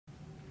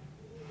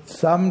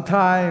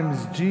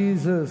Sometimes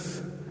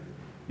Jesus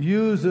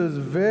uses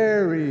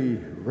very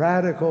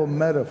radical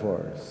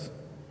metaphors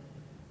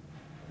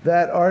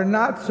that are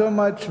not so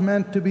much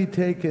meant to be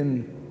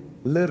taken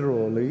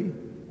literally,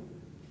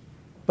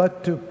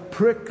 but to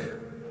prick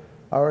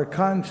our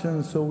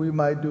conscience so we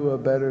might do a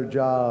better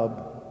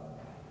job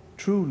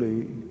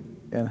truly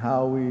in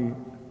how we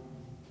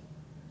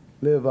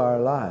live our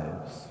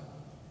lives.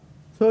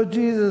 So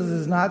Jesus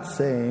is not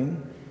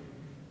saying,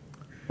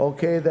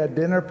 okay, that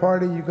dinner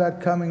party you got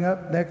coming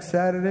up next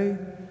Saturday,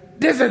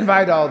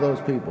 disinvite all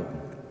those people.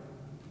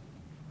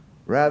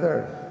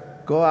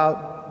 Rather, go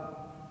out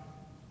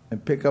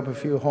and pick up a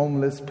few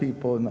homeless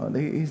people. No,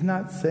 he's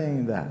not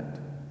saying that.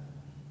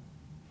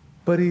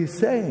 But he's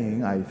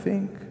saying, I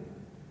think,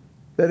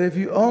 that if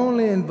you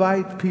only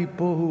invite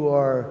people who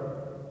are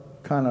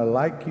kind of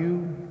like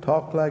you,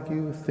 talk like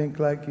you, think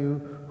like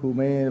you, who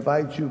may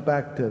invite you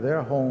back to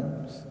their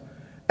homes,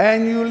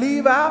 and you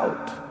leave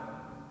out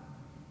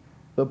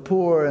the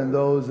poor and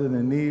those in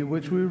the need,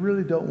 which we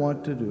really don't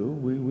want to do,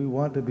 we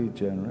want to be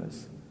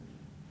generous,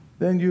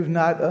 then you've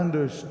not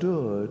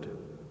understood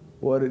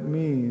what it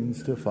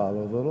means to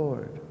follow the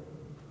Lord.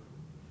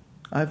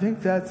 I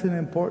think that's an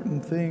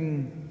important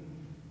thing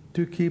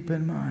to keep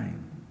in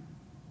mind,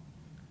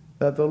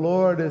 that the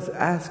Lord is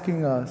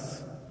asking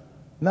us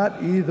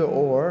not either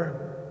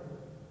or,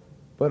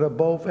 but a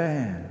both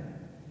and.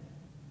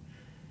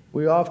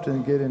 We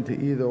often get into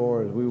either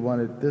or. We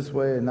want it this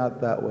way and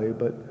not that way,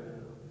 but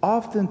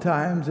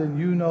oftentimes, and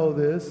you know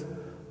this,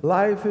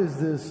 life is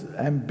this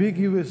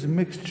ambiguous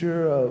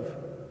mixture of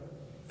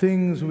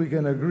things we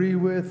can agree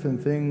with and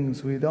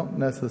things we don't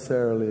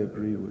necessarily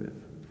agree with.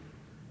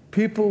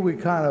 People we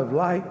kind of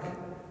like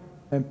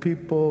and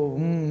people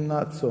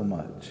not so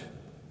much.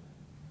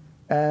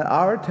 And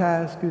our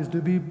task is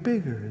to be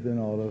bigger than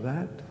all of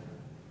that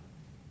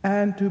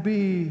and to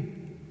be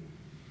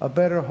a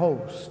better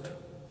host,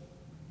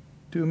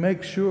 to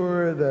make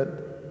sure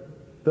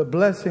that the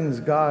blessings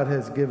God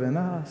has given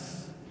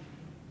us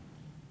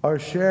are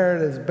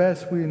shared as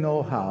best we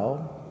know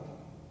how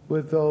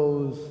with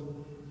those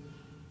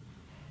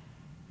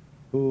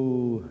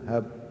who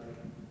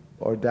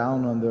are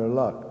down on their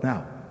luck.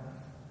 Now,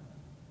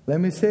 let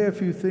me say a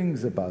few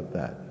things about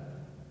that.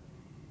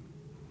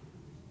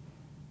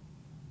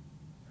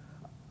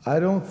 I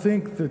don't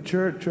think the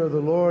church or the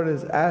Lord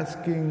is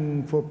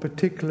asking for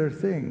particular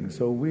things,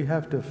 so we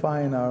have to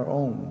find our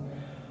own.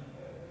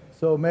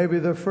 So maybe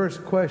the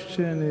first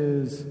question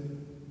is,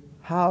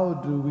 how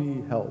do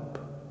we help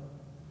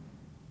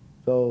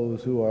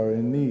those who are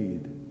in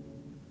need?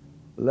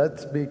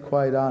 Let's be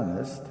quite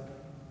honest.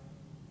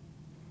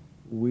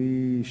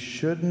 We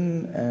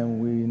shouldn't, and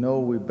we know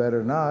we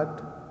better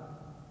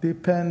not,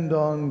 depend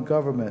on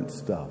government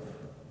stuff.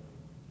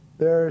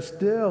 There are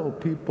still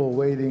people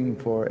waiting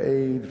for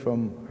aid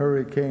from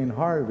Hurricane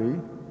Harvey,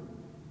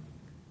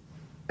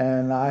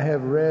 and I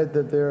have read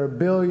that there are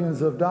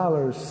billions of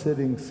dollars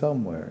sitting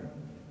somewhere.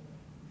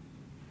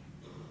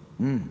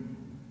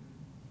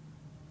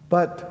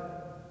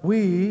 But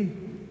we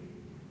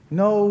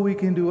know we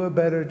can do a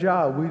better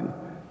job.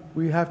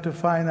 We have to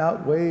find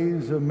out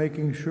ways of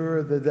making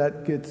sure that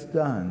that gets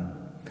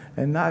done,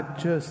 and not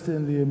just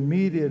in the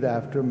immediate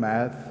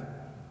aftermath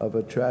of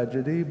a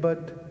tragedy,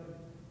 but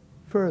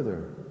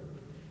further.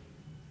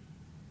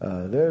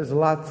 There's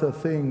lots of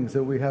things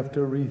that we have to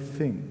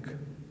rethink.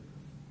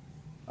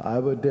 I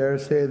would dare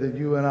say that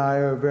you and I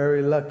are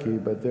very lucky,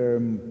 but there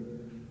are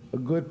a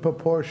good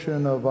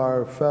proportion of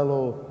our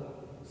fellow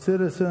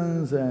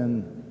citizens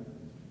and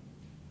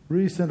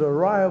recent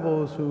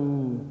arrivals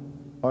who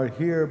are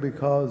here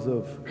because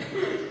of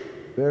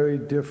very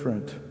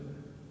different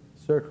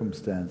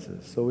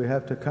circumstances. So we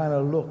have to kind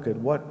of look at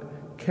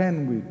what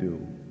can we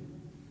do?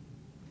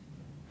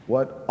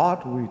 What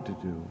ought we to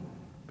do?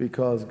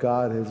 Because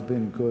God has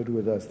been good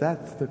with us.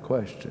 That's the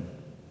question.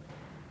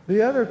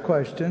 The other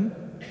question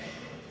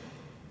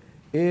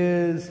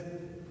is,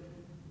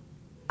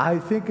 I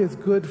think it's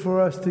good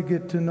for us to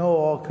get to know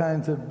all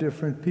kinds of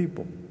different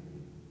people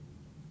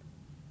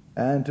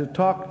and to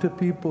talk to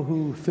people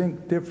who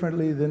think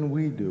differently than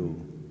we do.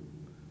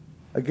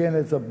 Again,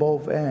 it's a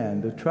both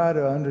and, to try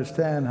to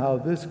understand how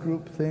this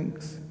group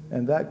thinks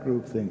and that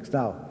group thinks.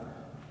 Now,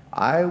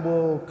 I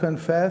will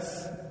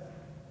confess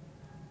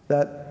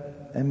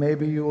that, and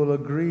maybe you will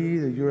agree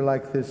that you're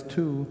like this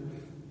too,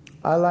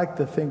 I like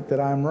to think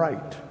that I'm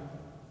right.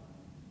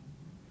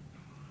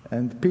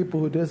 And people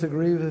who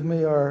disagree with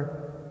me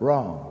are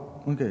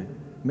wrong. Okay,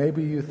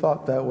 maybe you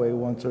thought that way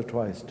once or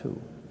twice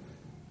too.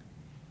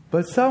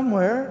 But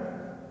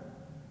somewhere,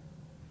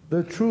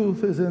 the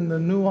truth is in the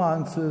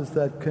nuances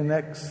that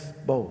connects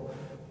both.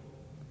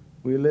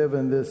 We live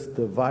in this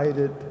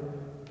divided,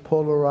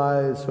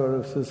 polarized sort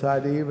of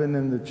society, even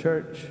in the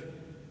church.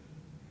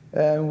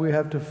 And we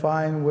have to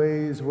find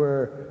ways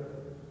where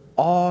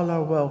all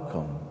are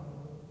welcome,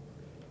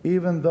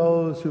 even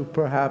those who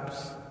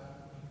perhaps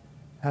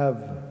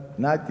have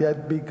not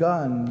yet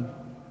begun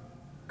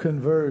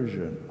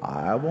conversion.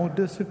 I won't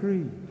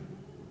disagree.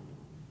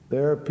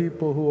 There are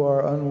people who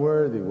are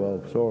unworthy,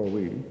 well, so are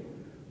we,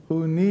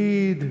 who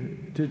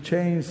need to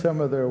change some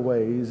of their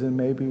ways, and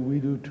maybe we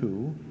do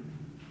too.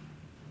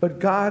 But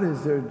God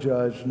is their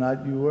judge,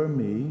 not you or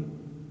me.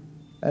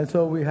 And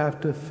so we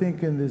have to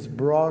think in this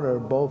broader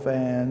both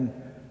and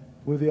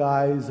with the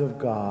eyes of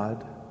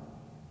God,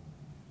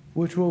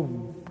 which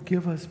will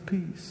give us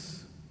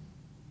peace.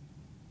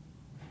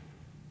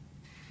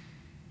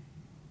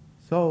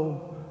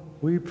 So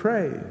we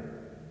pray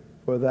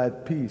for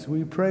that peace.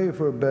 We pray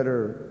for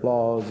better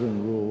laws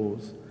and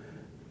rules.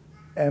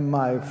 And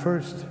my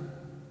first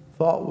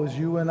thought was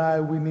you and I,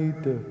 we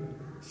need to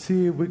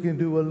see if we can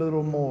do a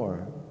little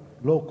more,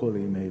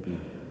 locally maybe.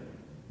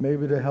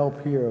 Maybe to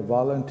help here,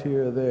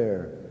 volunteer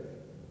there,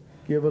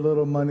 give a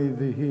little money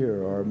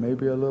here, or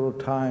maybe a little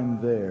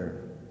time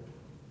there.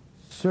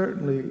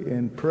 Certainly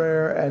in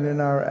prayer and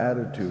in our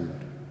attitude.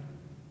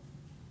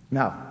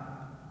 Now,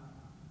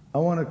 I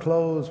want to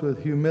close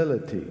with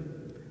humility.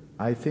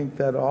 I think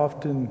that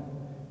often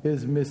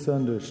is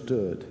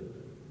misunderstood.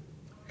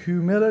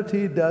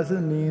 Humility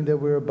doesn't mean that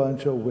we're a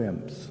bunch of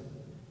wimps.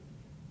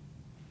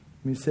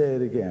 Let me say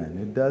it again.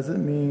 It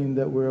doesn't mean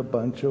that we're a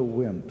bunch of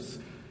wimps,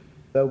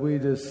 that we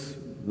just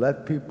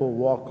let people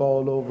walk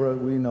all over it.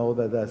 We know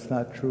that that's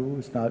not true.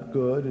 It's not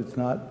good. It's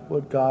not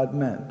what God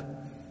meant.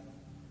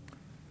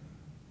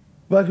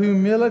 But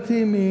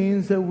humility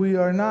means that we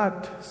are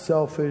not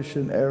selfish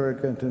and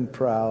arrogant and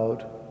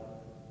proud.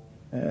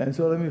 And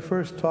so let me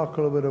first talk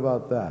a little bit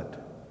about that.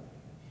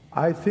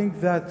 I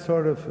think that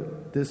sort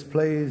of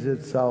displays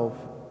itself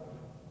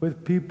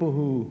with people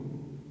who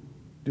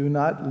do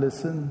not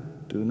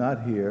listen, do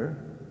not hear,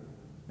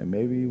 and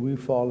maybe we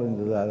fall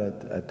into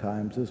that at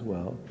times as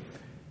well.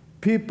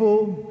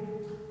 People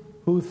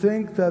who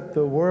think that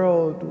the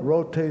world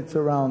rotates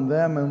around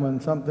them, and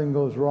when something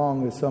goes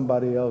wrong, it's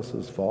somebody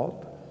else's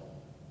fault.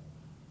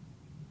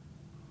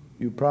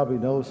 You probably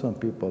know some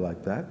people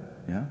like that,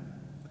 yeah?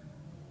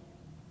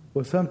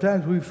 Well,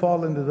 sometimes we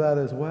fall into that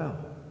as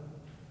well.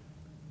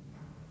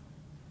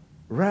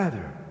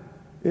 Rather,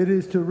 it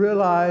is to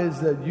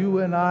realize that you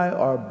and I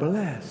are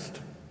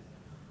blessed.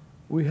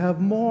 We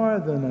have more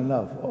than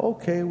enough.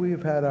 Okay,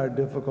 we've had our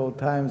difficult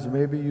times.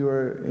 Maybe you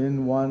are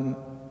in one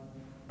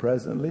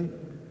presently.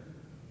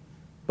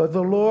 But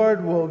the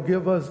Lord will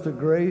give us the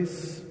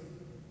grace,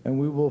 and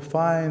we will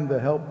find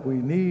the help we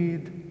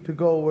need to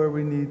go where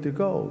we need to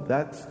go.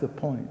 That's the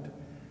point.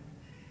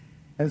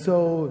 And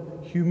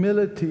so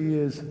humility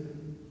is,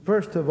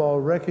 first of all,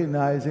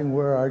 recognizing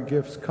where our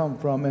gifts come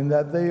from and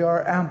that they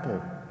are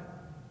ample.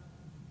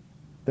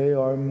 They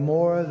are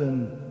more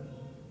than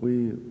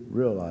we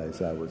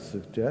realize, I would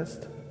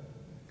suggest.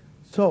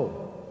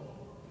 So,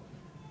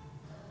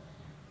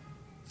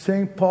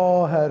 St.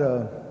 Paul had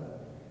a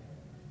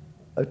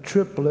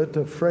triplet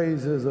of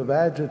phrases, of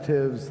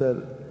adjectives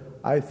that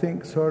I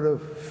think sort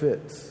of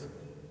fits.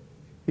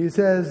 He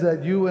says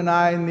that you and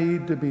I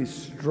need to be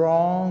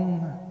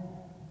strong,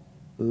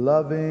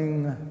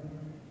 loving,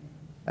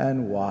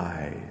 and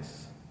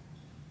wise.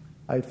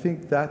 I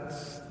think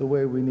that's the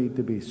way we need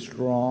to be: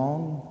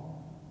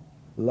 strong,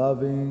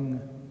 loving,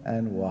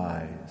 and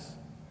wise.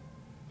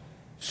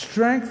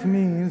 Strength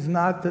means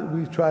not that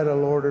we try to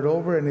lord it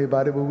over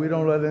anybody, but we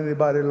don't let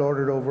anybody lord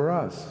it over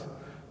us.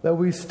 That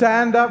we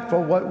stand up for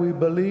what we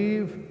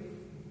believe,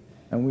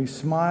 and we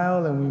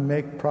smile and we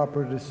make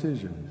proper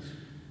decisions.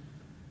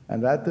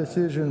 And that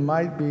decision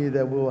might be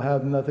that we'll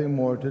have nothing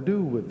more to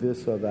do with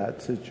this or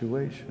that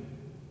situation.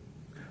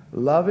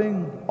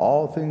 Loving,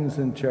 all things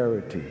in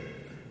charity.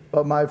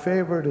 But my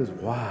favorite is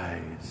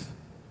wise.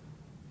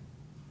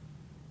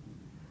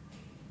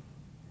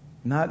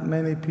 Not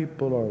many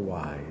people are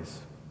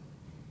wise.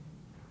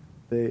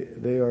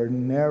 They are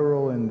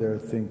narrow in their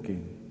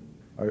thinking.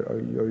 Are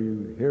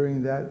you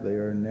hearing that? They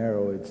are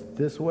narrow. It's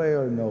this way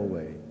or no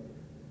way.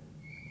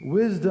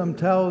 Wisdom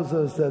tells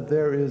us that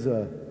there is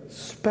a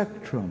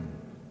spectrum.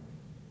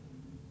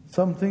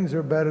 Some things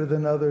are better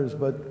than others,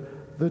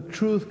 but the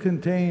truth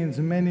contains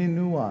many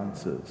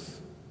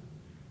nuances.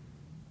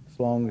 As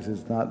long as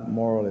it's not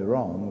morally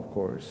wrong, of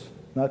course.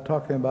 Not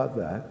talking about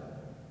that.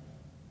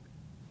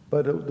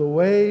 But the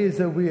ways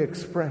that we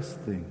express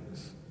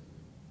things.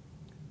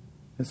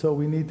 And so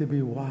we need to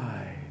be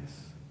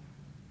wise.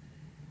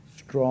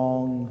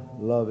 Strong,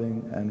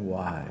 loving, and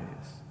wise.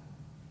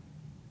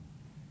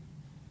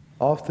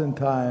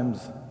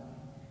 Oftentimes,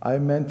 I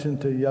mention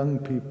to young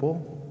people,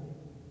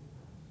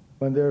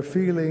 when they're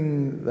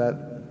feeling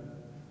that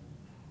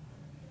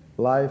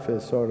life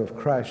has sort of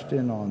crashed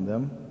in on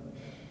them,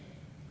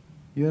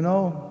 you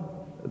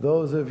know,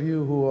 those of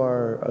you who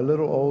are a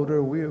little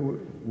older,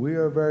 we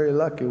are very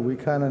lucky. We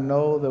kind of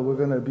know that we're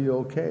going to be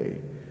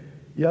okay.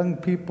 Young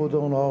people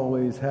don't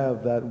always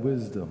have that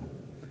wisdom.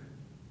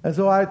 And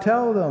so I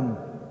tell them,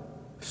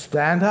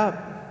 stand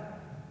up,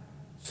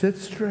 sit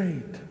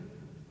straight.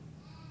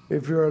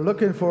 If you're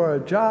looking for a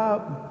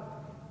job,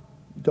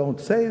 don't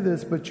say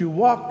this, but you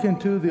walk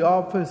into the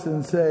office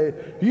and say,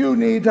 you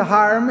need to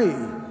hire me.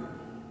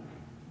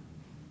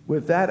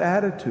 With that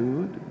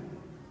attitude,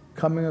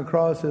 coming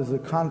across as a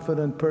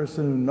confident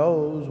person who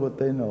knows what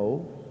they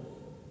know,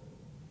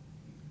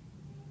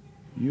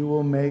 you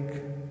will make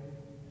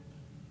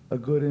a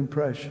good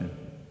impression.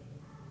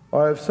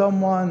 Or if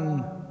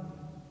someone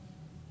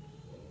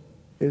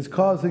is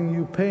causing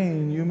you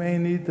pain, you may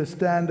need to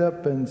stand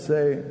up and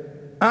say,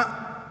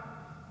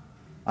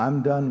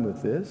 I'm done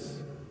with this.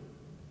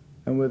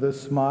 And with a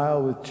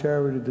smile, with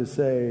charity to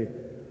say,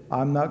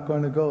 I'm not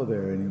going to go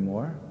there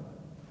anymore.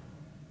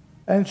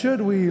 And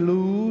should we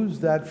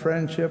lose that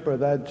friendship or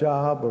that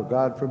job, or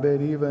God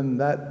forbid, even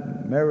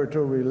that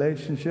marital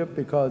relationship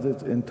because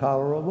it's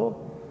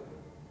intolerable,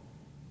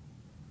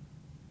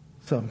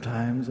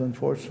 sometimes,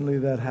 unfortunately,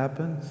 that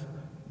happens.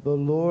 The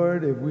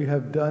Lord, if we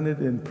have done it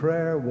in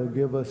prayer, will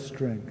give us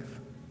strength.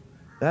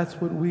 That's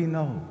what we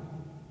know.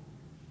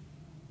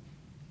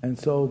 And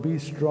so be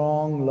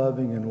strong,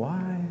 loving, and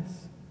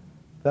wise.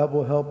 That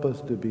will help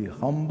us to be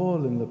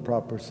humble in the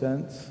proper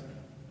sense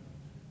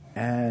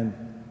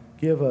and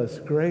give us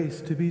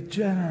grace to be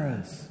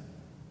generous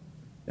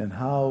in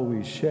how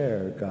we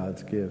share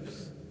God's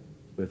gifts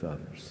with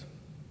others.